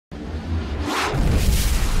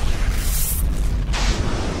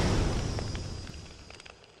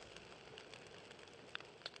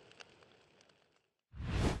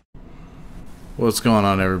What's going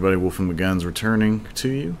on, everybody? WolfenMcGunz returning to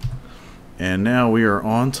you. And now we are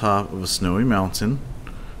on top of a snowy mountain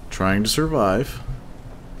trying to survive.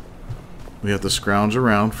 We have to scrounge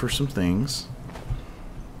around for some things.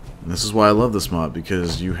 And this is why I love this mod,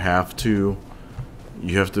 because you have to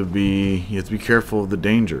be careful of the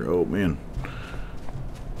danger. Oh man.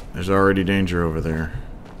 There's already danger over there.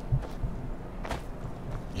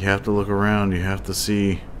 You have to look around, you have to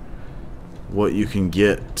see what you can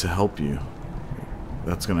get to help you.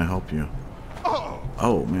 That's gonna help you.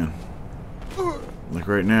 Oh man. Like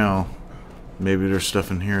right now, maybe there's stuff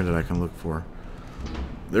in here that I can look for.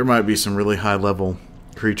 There might be some really high level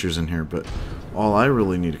creatures in here, but all I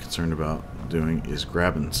really need to be concerned about doing is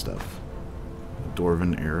grabbing stuff. A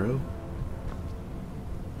dwarven arrow?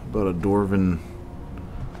 How about a dwarven...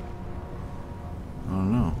 I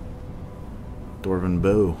don't know. Dwarven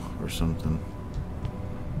bow or something.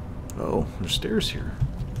 Oh, there's stairs here.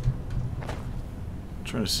 I'm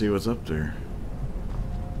trying to see what's up there.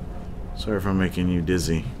 Sorry if I'm making you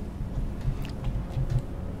dizzy.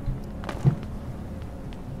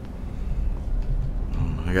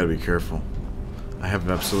 Oh, I gotta be careful. I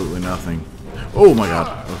have absolutely nothing. Oh my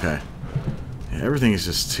god. Okay. Yeah, everything is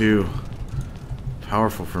just too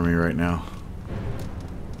powerful for me right now.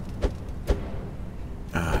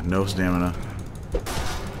 No stamina.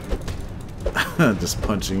 Just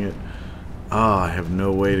punching it. Ah, I have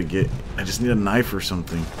no way to get... I just need a knife or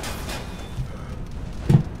something.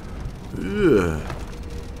 Ugh.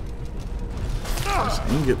 These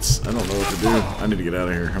ingots. I don't know what to do. I need to get out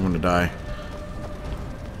of here. I'm gonna die.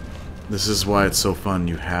 This is why it's so fun.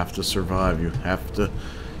 You have to survive. You have to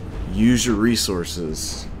use your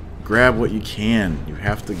resources. Grab what you can. You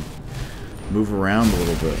have to move around a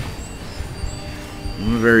little bit. I'm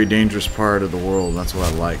in a very dangerous part of the world. That's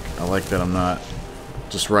what I like. I like that I'm not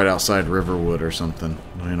just right outside Riverwood or something.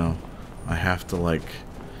 You know, I have to like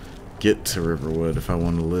get to Riverwood if I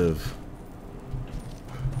want to live.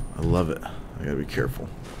 I love it. I gotta be careful.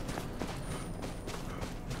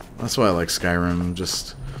 That's why I like Skyrim.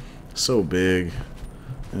 Just so big,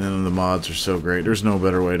 and then the mods are so great. There's no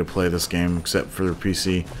better way to play this game except for the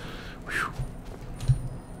PC. Whew.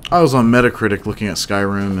 I was on Metacritic looking at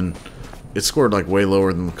Skyrim, and it scored like way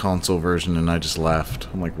lower than the console version, and I just laughed.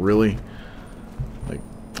 I'm like, really? Like,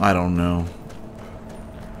 I don't know.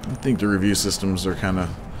 I think the review systems are kind of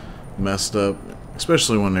messed up,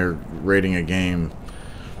 especially when they're rating a game,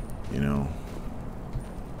 you know,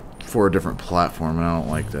 for a different platform, and I don't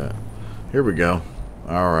like that. Here we go.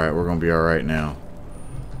 Alright, we're gonna be alright now.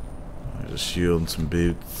 I just shield and some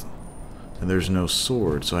boots. And there's no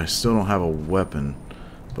sword, so I still don't have a weapon,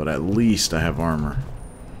 but at least I have armor.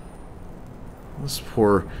 This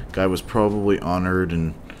poor guy was probably honored,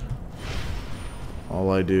 and all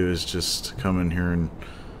I do is just come in here and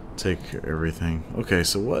take everything. Okay,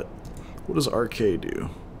 so what does RK do?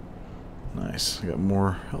 Nice, I got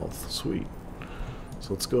more health. Sweet.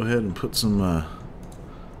 So let's go ahead and put some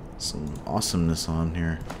awesomeness on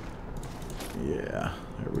here. Yeah,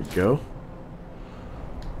 there we go.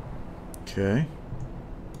 Okay.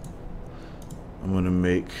 I'm gonna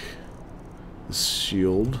make this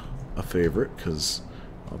shield a favorite because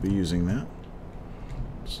I'll be using that.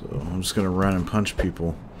 So I'm just gonna run and punch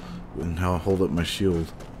people and I'll hold up my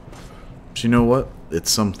shield. But you know what? It's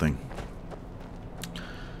something.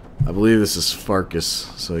 I believe this is Farkas,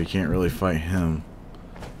 so you can't really fight him.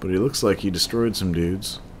 But he looks like he destroyed some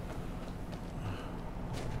dudes.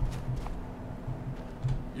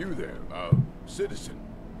 You there, citizen.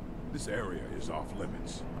 This area is off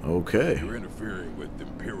limits. Okay. You're interfering with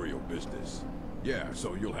Imperial business. Yeah,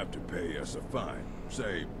 so you'll have to pay us a fine.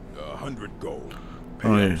 Say, 100 gold.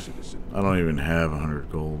 Pay citizen. I don't even have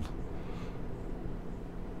 100 gold.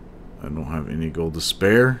 I don't have any gold to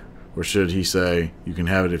spare. Or should he say, you can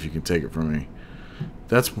have it if you can take it from me?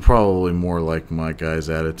 That's probably more like my guy's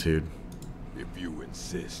attitude. If you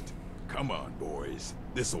insist. Come on, boys.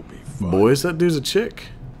 This'll be fun. Boys? That dude's a chick.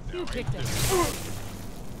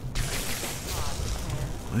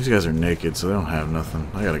 These guys are naked, so they don't have nothing.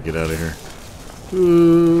 I gotta get out of here.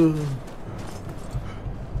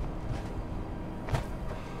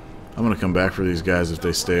 I'm gonna come back for these guys if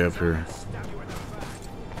they stay up here.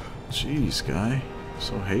 Jeez, guy.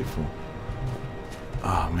 So hateful.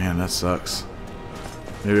 Oh man, that sucks.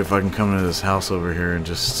 Maybe if I can come into this house over here and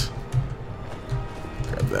just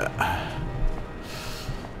grab that.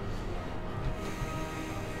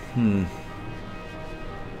 I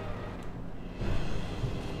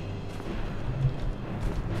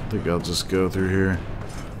think I'll just go through here,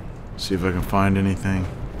 see if I can find anything.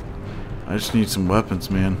 I just need some weapons,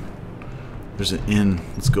 man. There's an inn.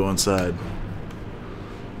 Let's go inside.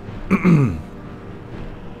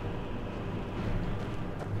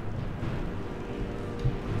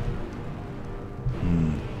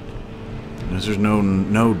 Is there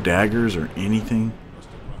no daggers or anything?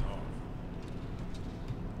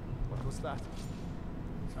 What was that?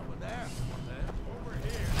 Someone there. Over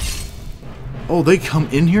here. Oh, they come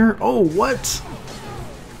in here? Oh, what?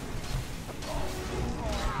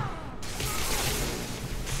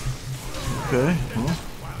 Okay, well,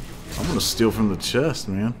 I'm gonna steal from the chest,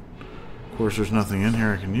 man. Of course, there's nothing in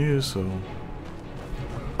here I can use, so...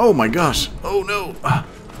 Oh my gosh! Oh no! Ah.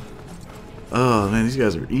 Oh man, these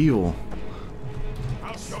guys are evil.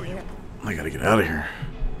 I'll show you. I gotta get out of here.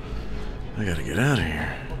 I gotta get out of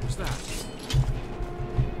here. What was that?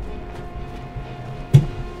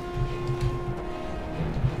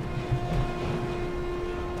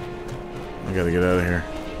 I gotta get out of here.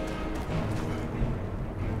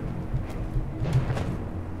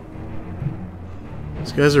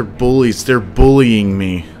 These guys are bullies. They're bullying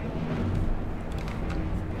me.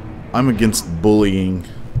 I'm against bullying.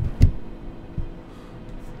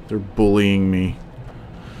 They're bullying me.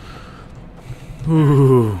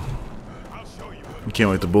 Ooh. I can't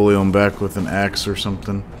wait to bully them back with an axe or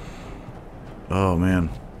something. Oh man.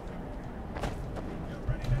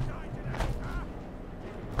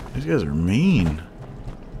 These guys are mean.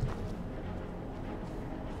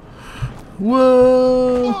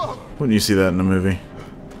 Whoa! Wouldn't you see that in a movie?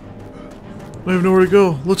 I have nowhere to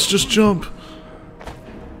go. Let's just jump.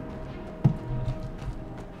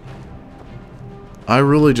 I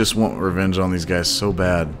really just want revenge on these guys so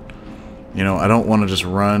bad. You know, I don't want to just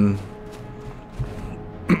run.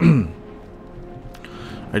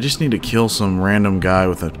 I just need to kill some random guy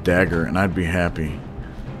with a dagger and I'd be happy.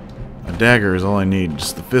 A dagger is all I need.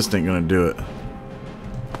 Just the fist ain't gonna do it.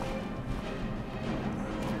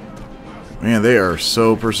 Man, they are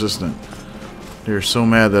so persistent. They're so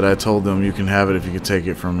mad that I told them you can have it if you could take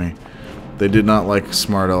it from me. They did not like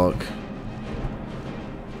smart aleck.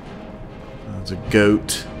 That's a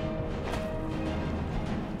goat.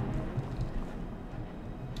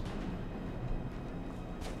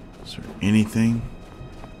 Is there anything?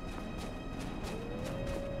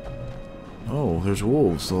 Oh, there's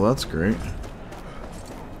wolves, so that's great.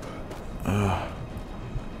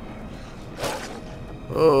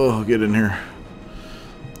 Oh, get in here.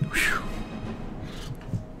 Whew.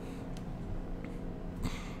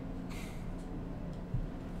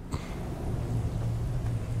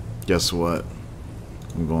 Guess what?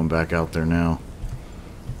 I'm going back out there now.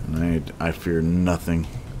 And I fear nothing.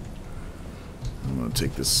 I'm gonna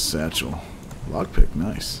take this satchel. Lockpick,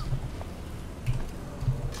 nice.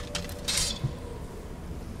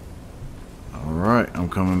 Alright, I'm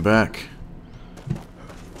coming back.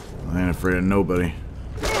 I ain't afraid of nobody.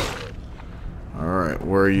 Alright,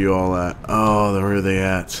 where are you all at? Oh, where are they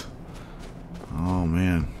at? Oh,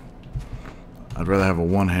 man. I'd rather have a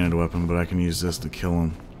one-handed weapon, but I can use this to kill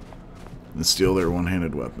them. And steal their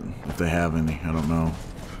one-handed weapon. If they have any, I don't know.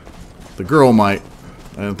 The girl might.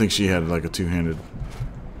 I don't think she had like a two-handed.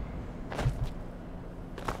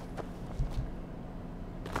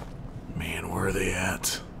 Man, where are they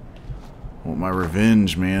at? I want my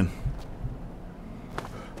revenge, man.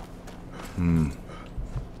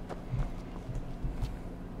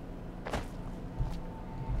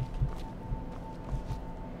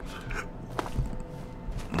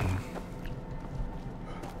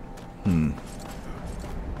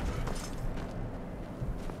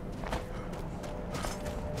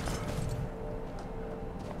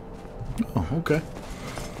 Oh, okay.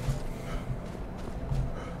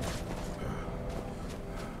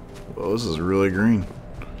 Well, this is really green.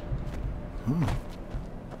 Huh.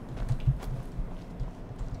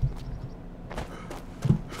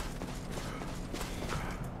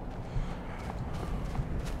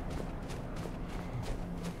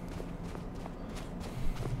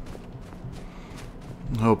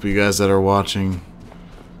 I hope you guys that are watching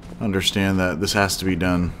understand that this has to be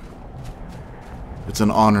done. It's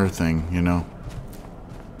an honor thing, you know.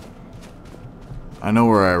 I know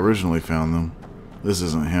where I originally found them. This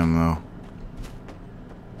isn't him, though.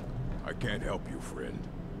 I can't help you, friend.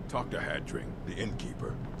 Talk to Hadring, the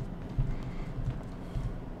innkeeper.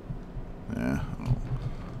 Yeah.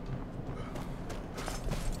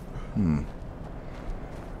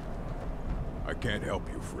 I I can't help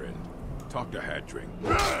you, friend. Talk to Hadring.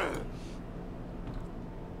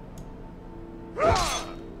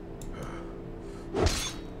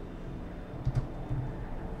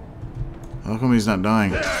 How come he's not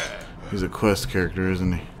dying? He's a quest character,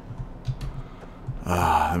 isn't he?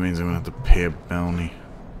 Ah, that means I'm gonna have to pay a bounty.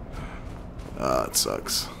 Ah, it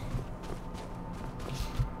sucks.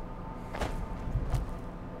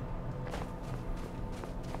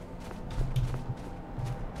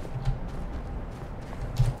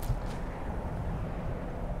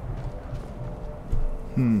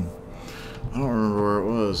 I don't remember where it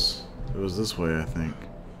was. It was this way, I think.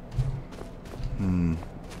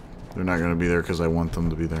 They're not going to be there because I want them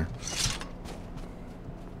to be there.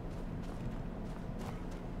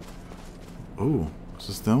 Ooh, is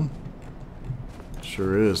this them?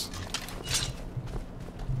 Sure is.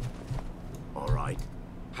 Alright.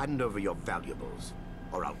 Hand over your valuables,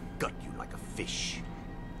 or I'll gut you like a fish.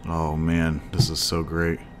 Oh man, this is so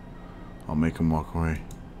great. I'll make them walk away.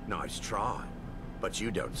 Nice try, but you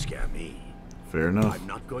don't scare me. Fair enough. I'm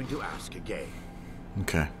not going to ask again.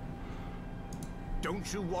 Okay.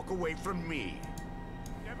 Don't you walk away from me.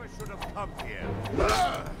 Never should have come here.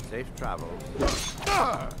 Safe travels.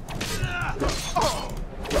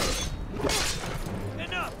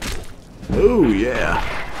 Enough. Oh yeah.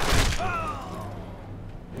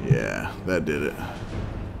 Yeah, that did it.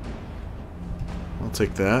 I'll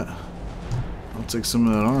take that. I'll take some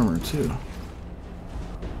of that armor too.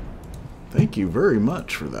 Thank you very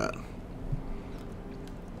much for that.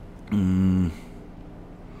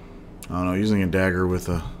 I don't know, using a dagger with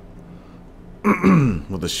a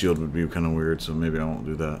with a shield would be kind of weird, so maybe I won't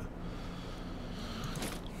do that.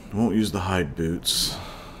 I won't use the hide boots.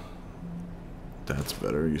 That's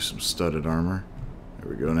better. Use some studded armor.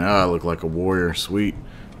 There we go. Now I look like a warrior. Sweet.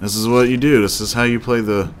 This is what you do. This is how you play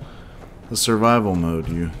the survival mode.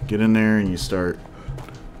 You get in there and you start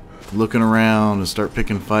looking around and start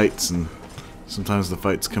picking fights, and sometimes the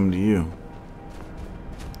fights come to you.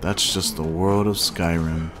 That's just the world of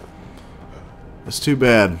Skyrim. It's too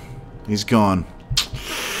bad. He's gone.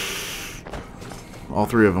 All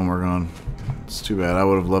three of them are gone. It's too bad. I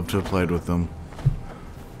would have loved to have played with them.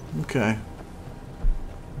 Okay.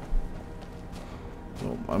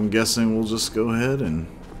 Well, I'm guessing we'll just go ahead and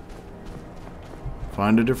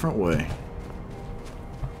find a different way.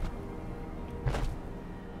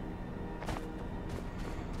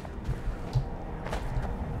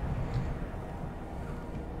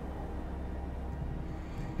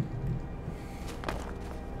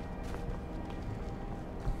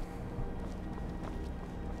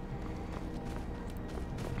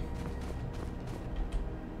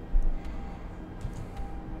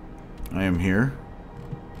 I am here,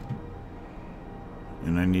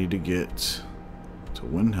 and I need to get to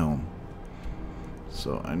Windhelm,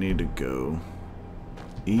 so I need to go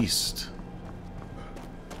east.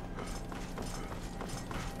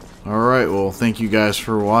 Alright, well, thank you guys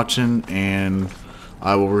for watching, and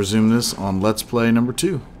I will resume this on Let's Play number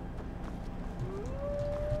 2.